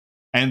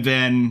 and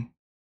then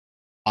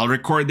I'll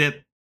record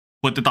it,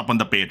 put it up on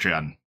the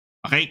Patreon.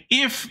 Okay?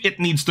 If it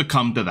needs to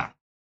come to that.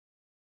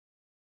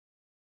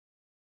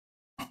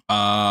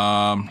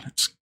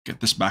 Let's get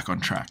this back on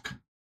track.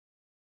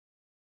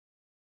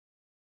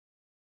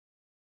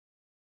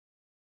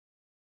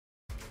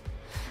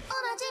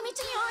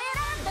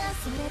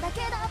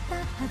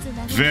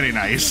 Very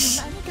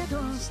nice.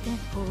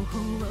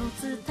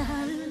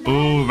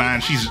 Oh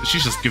man, she's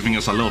just giving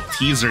us a little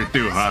teaser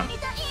too, huh?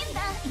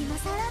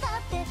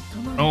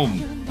 Oh.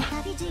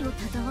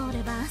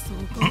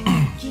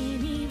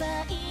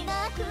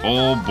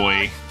 Oh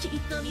boy.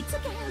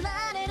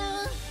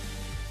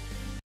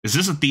 Is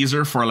this a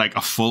teaser for like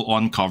a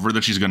full-on cover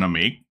that she's gonna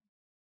make?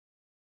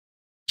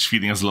 She's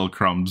feeding us little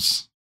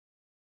crumbs.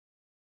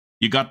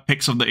 You got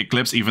pics of the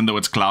eclipse even though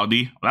it's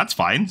cloudy? Well, that's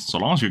fine, so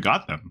long as you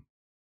got them.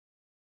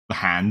 The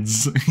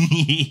hands.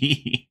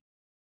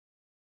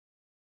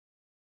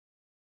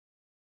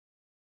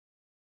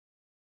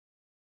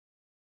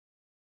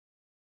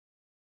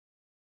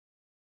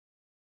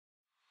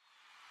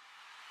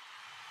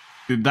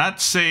 Did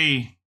that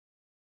say?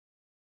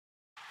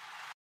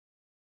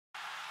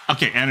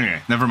 Okay, anyway,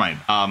 never mind.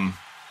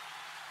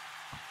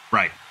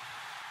 Right.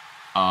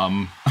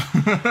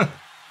 I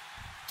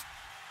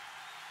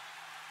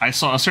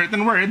saw a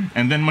certain word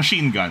and then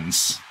machine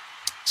guns.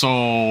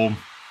 So,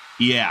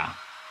 yeah.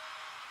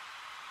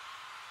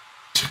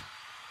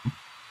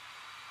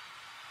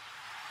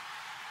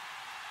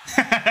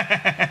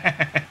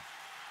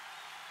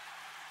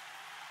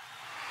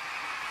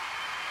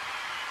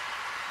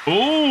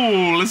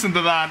 Oh, listen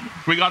to that.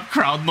 We got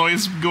crowd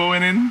noise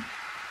going in.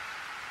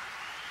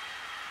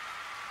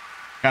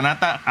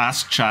 Kanata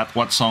asked chat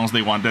what songs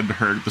they wanted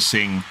her to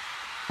sing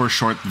for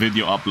short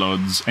video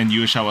uploads, and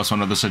Yusha was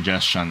one of the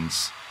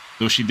suggestions.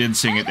 Though she did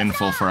sing it in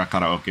full for a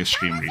karaoke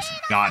stream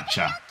recently.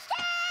 Gotcha.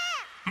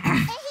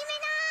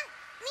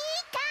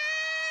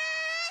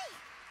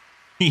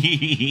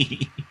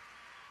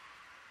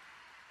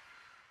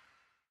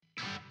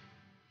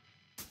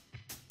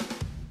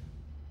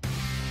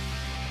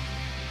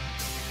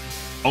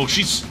 Oh,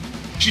 she's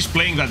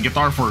playing that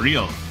guitar for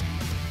real.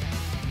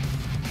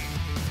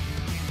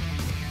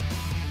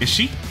 Is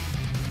she?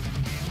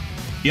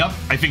 Yep,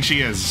 I think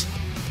she is.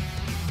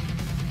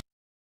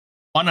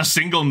 On a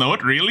single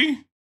note,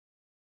 really?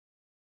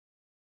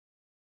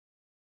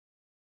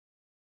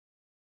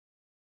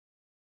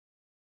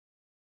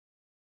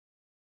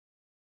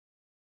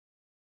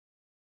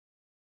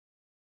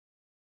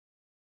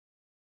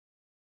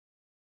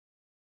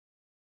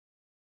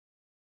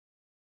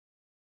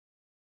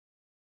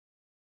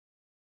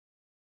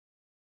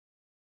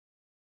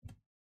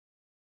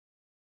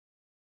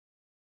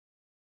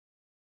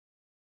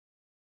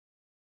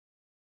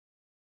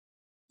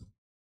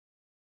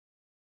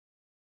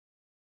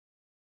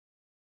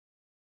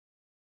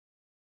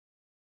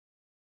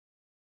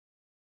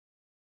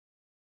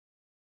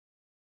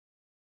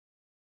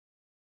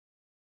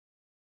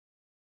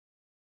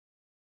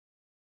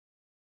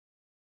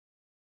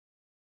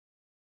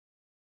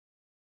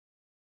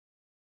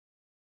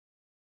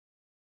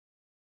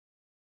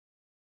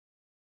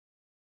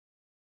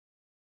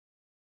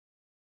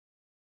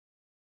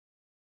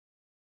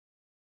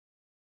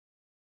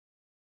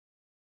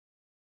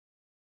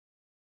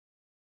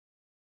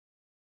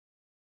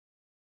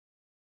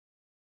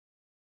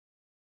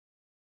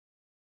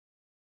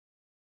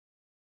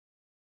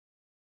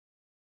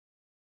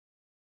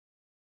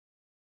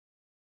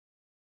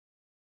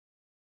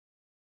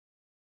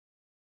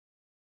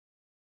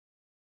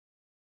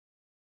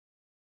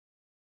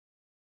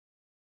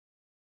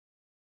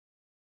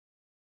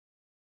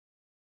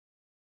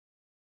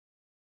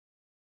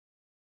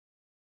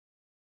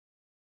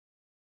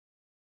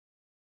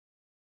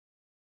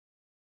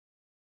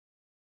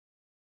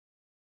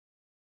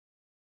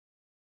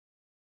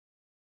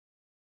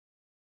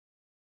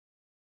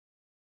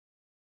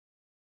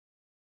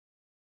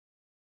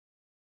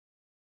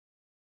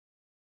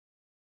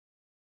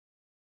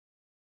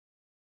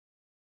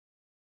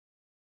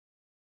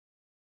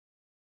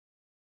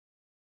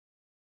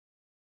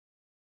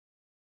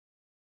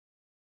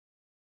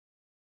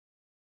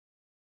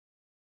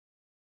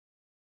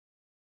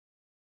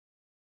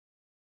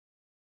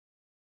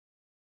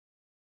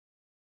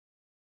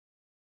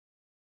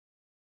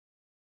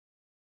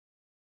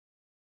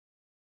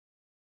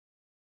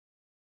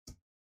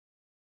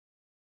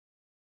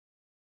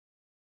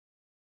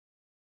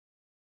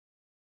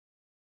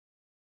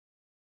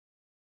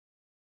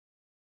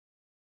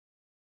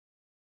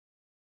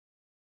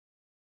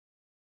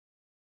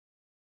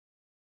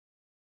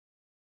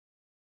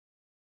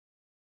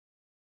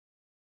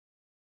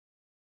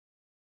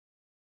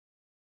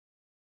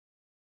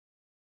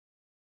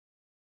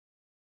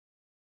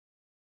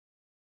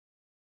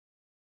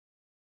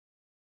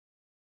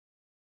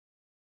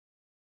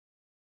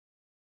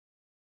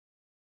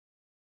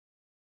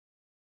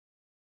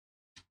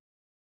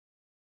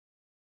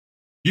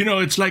 You know,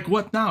 it's like,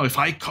 what now? If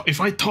I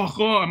talk,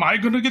 oh, am I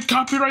gonna get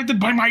copyrighted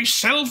by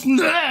myself?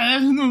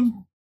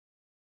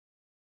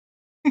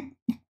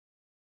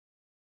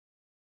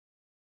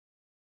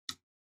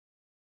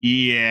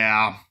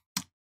 Yeah.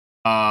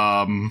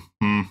 Hmm.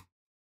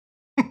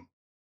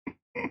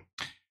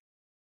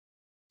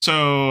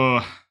 So,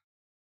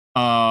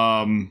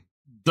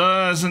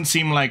 doesn't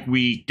seem like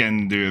we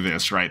can do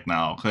this right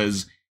now,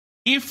 because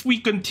if we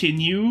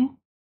continue,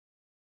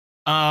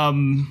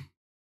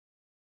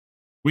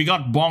 we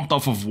got bonked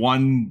off of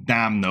one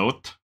damn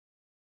note,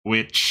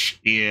 which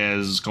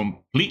is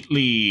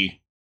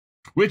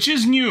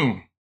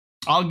new.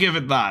 I'll give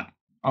it that.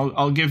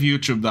 I'll give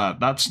YouTube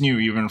that. That's new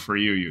even for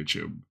you,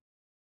 YouTube.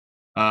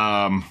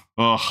 Ugh.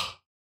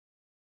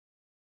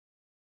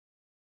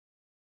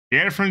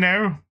 Careful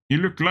now. You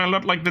look a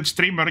lot like that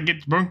streamer that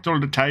gets bonked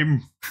all the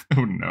time.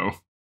 Oh no.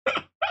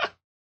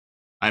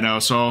 I know,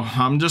 so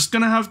we're just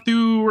gonna have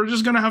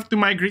to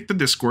migrate to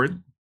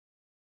Discord.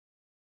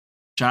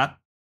 Chat.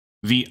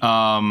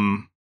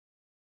 Oh,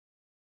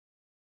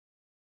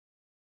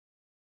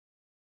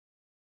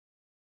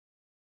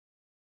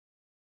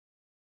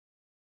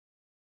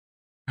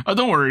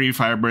 don't worry,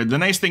 Firebird. The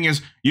nice thing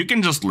is you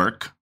can just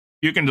lurk.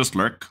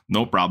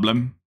 No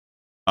problem.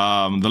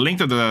 The link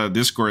to the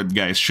Discord,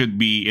 guys, should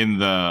be in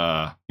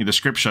the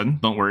description.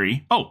 Don't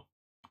worry. Oh,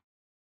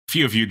 a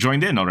few of you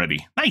joined in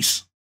already.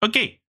 Nice.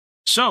 Okay.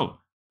 So,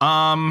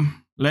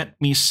 let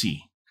me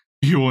see.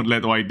 You won't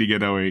let Whitey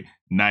get away.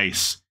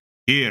 Nice.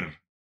 Here.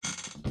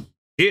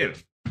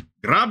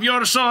 Grab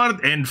your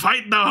sword and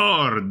fight the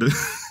horde.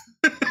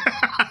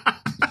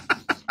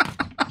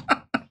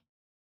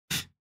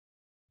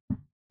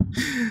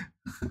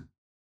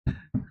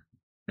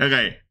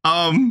 Okay.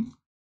 On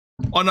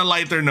a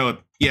lighter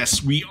note,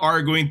 yes, we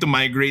are going to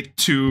migrate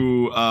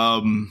to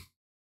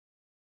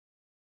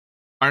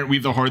aren't we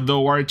the horde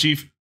though, War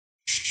Chief?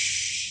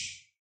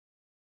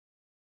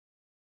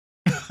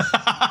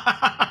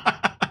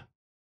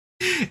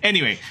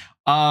 Anyway,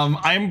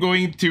 I'm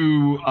going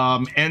to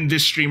end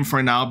this stream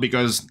for now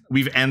because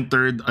we've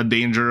entered a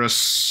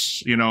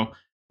dangerous,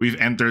 we've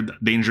entered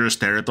dangerous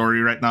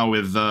territory right now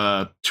with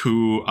the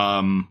two,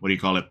 what do you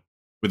call it?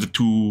 With the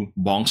two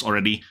bonks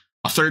already.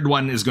 A third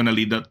one is going to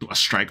lead up to a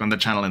strike on the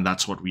channel, and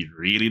that's what we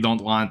really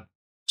don't want.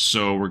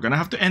 So we're going to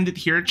have to end it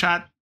here,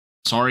 chat.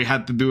 Sorry,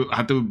 had to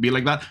be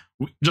like that.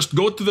 Just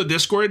go to the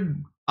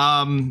Discord.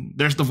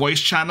 There's the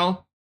voice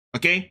channel.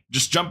 Okay,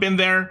 just jump in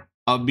there.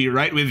 I'll be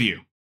right with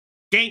you.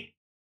 Okay.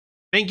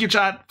 Thank you,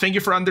 chat. Thank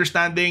you for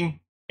understanding.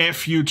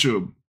 F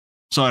YouTube.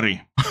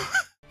 Sorry.